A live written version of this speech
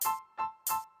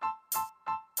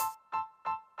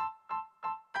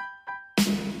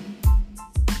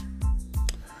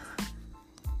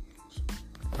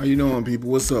How you doing,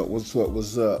 people? What's up? What's up?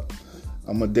 What's up?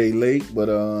 I'm a day late, but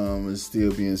it's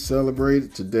still being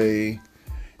celebrated today.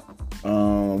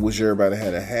 Wish everybody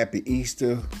had a happy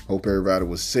Easter. Hope everybody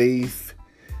was safe,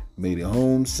 made it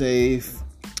home safe,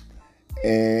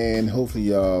 and hopefully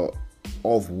y'all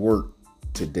off work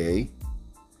today,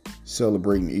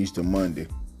 celebrating Easter Monday.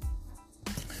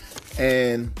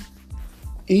 And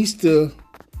Easter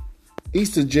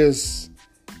just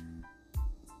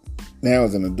now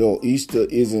as an adult, Easter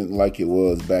isn't like it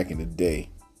was back in the day.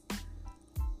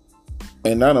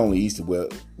 And not only Easter,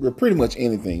 but pretty much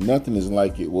anything. Nothing is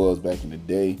like it was back in the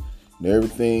day. And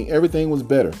everything was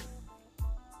better.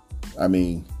 I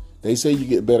mean, they say you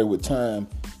get better with time,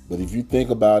 but if you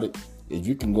think about it, if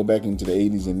you can go back into the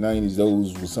 80s and 90s,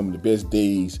 those were some of the best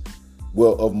days,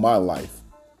 of my life.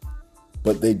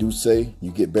 But they do say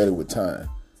you get better with time.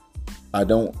 I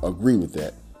don't agree with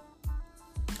that.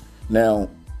 Now,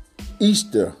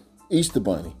 Easter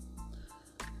Bunny.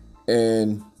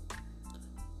 And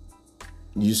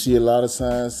you see a lot of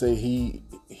signs say he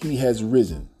has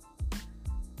risen.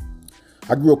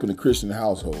 I grew up in a Christian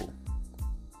household.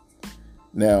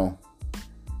 Now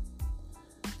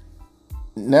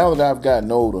that I've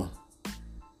gotten older,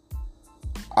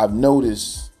 I've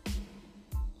noticed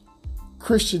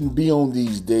Christians be on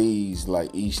these days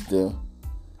like Easter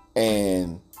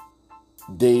and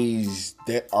days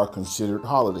that are considered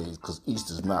holidays, because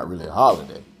Easter's not really a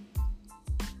holiday.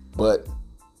 But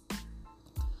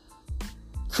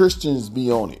Christians be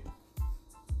on it.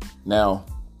 Now,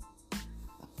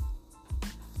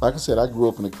 like I said, I grew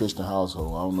up in a Christian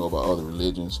household. I don't know about other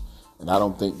religions, and I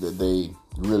don't think that they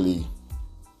really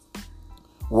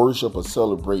worship or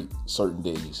celebrate certain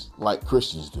days like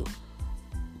Christians do.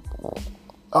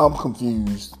 I'm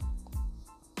confused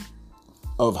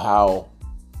of how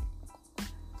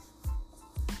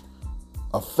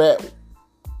a fat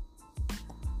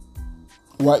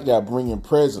white guy bringing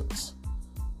presents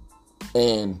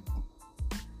and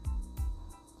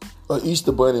an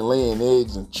Easter bunny laying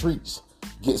eggs and treats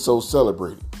get so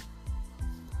celebrated.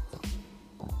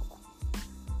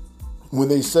 When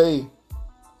they say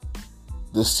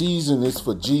the season is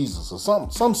for Jesus, or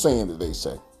some saying that they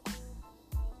say.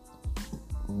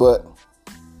 But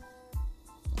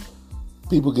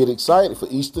people get excited for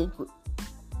Easter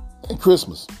and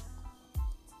Christmas.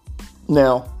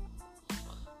 Now,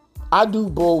 I do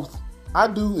both. I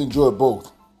do enjoy both.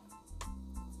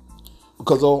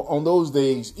 Because on those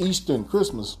days, Easter and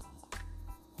Christmas,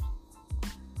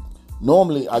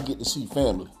 normally I get to see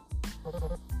family.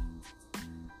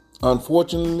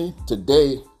 Unfortunately,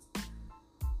 today,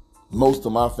 most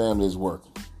of my family is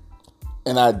working.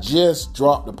 And I just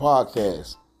dropped the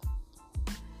podcast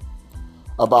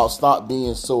about stop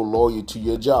being so loyal to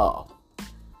your job.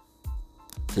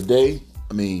 Today,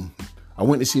 I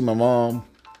went to see my mom,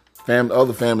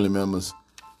 other family members,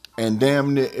 and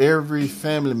damn near every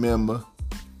family member,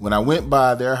 when I went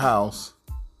by their house,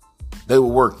 they were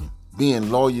working, being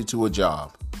loyal to a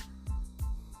job.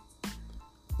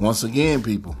 Once again,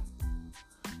 people,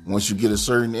 once you get a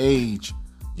certain age,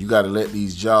 you got to let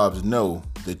these jobs know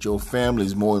that your family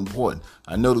is more important.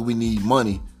 I know that we need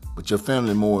money, but your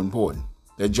family is more important.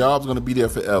 That job's going to be there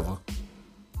forever.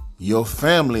 Your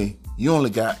family, you only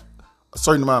got a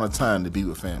certain amount of time to be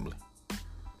with family.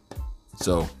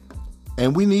 So,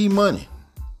 and we need money.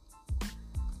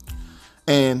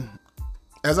 And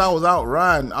as I was out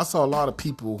riding, I saw a lot of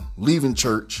people leaving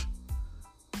church.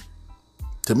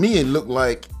 To me, it looked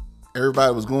like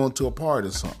everybody was going to a party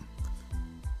or something.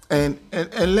 And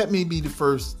let me be the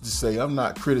first to say I'm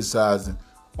not criticizing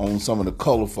on some of the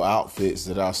colorful outfits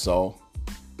that I saw,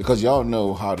 because y'all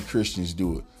know how the Christians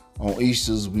do it. On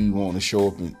Easter's, we want to show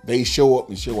up, and they show up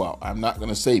and show out. I'm not going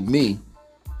to say me,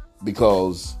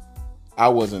 because I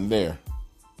wasn't there.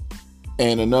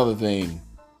 And another thing,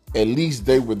 at least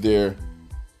they were there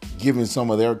giving some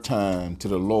of their time to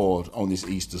the Lord on this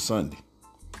Easter Sunday.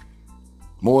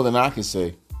 More than I can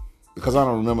say, because I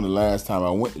don't remember the last time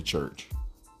I went to church.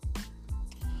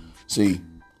 See,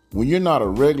 when you're not a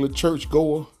regular church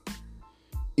goer,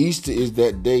 Easter is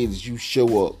that day that you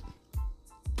show up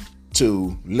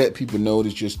to let people know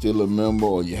that you're still a member,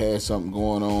 or you had something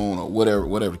going on, or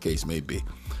whatever the case may be.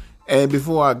 And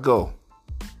before I go,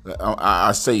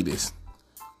 I say this.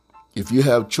 If you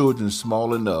have children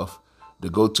small enough to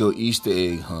go to an Easter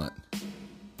egg hunt,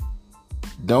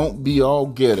 don't be all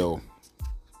ghetto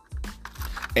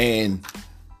and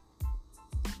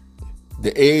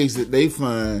the eggs that they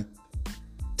find,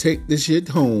 take the shit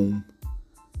home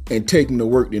and take them to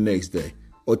work the next day,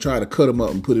 or try to cut them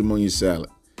up and put them on your salad.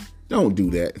 Don't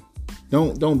do that.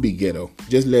 Don't be ghetto.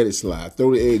 Just let it slide.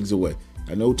 Throw the eggs away.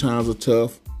 I know times are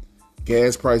tough.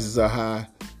 Gas prices are high.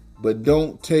 But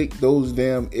don't take those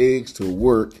damn eggs to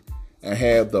work and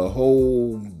have the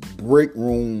whole break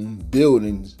room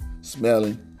building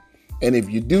smelling. And if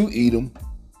you do eat them,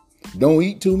 don't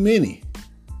eat too many.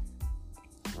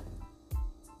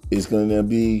 It's going to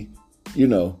be,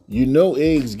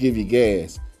 eggs give you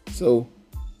gas. So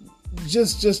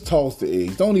just toss the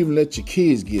eggs. Don't even let your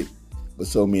kids get but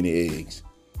so many eggs.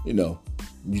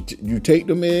 You take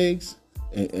them eggs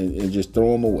and just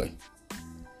throw them away.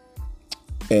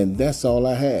 And that's all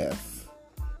I have.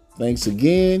 Thanks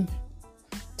again.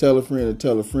 Tell a friend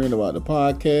about the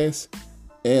podcast.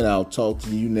 And I'll talk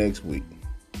to you next week.